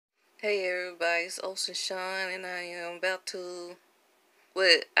Hey everybody, it's Ocean Sean, and I am about to,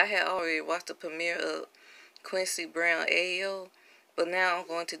 I had already watched the premiere of Quincy Brown AO, but now I'm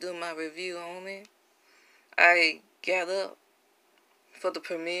going to do my review on it. I got up for the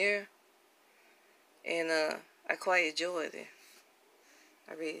premiere, and I quite enjoyed it.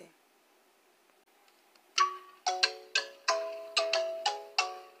 I really.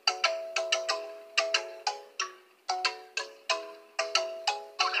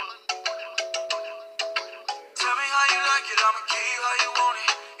 Tell me how you like it, I'ma give you how you want it.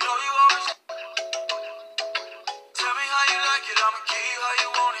 You know you always. Tell me how you like it, I'ma give you how you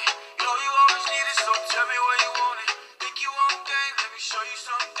want it. You know you always need it, so tell me where you want it. Think you want game, let me show you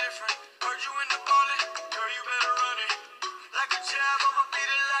something different. Heard you in the ballin', girl, you better run it. Like a jab, I'ma beat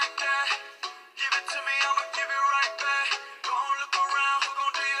it like that. Give it to me, I'ma give it right back. Gon' look around, who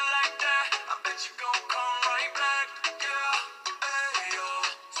gon' do you like that? I bet you gon' come right back, yeah. Hey, yo,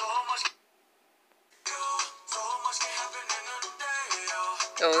 so much can happen in a day, yo.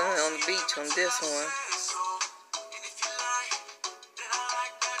 Oh, they're on the beach on this one.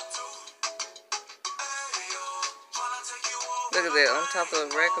 Look at that, on top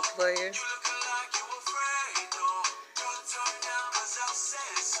of a record player.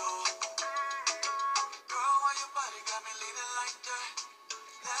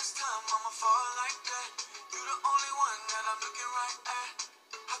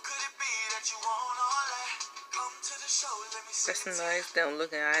 That's nice, them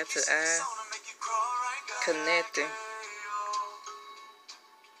looking eye to eye, connecting.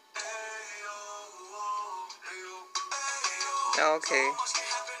 Okay.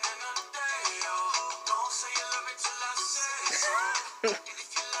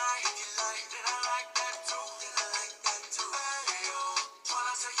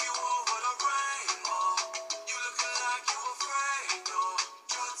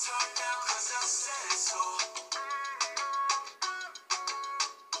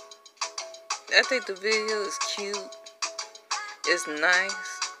 I think the video is cute, it's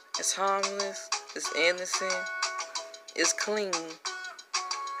nice, it's harmless, it's innocent, it's clean.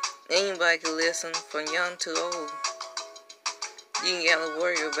 Anybody can listen, from young to old. You ain't gotta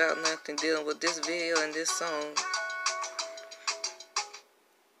worry about nothing dealing with this video and this song.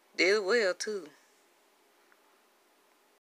 Did well too.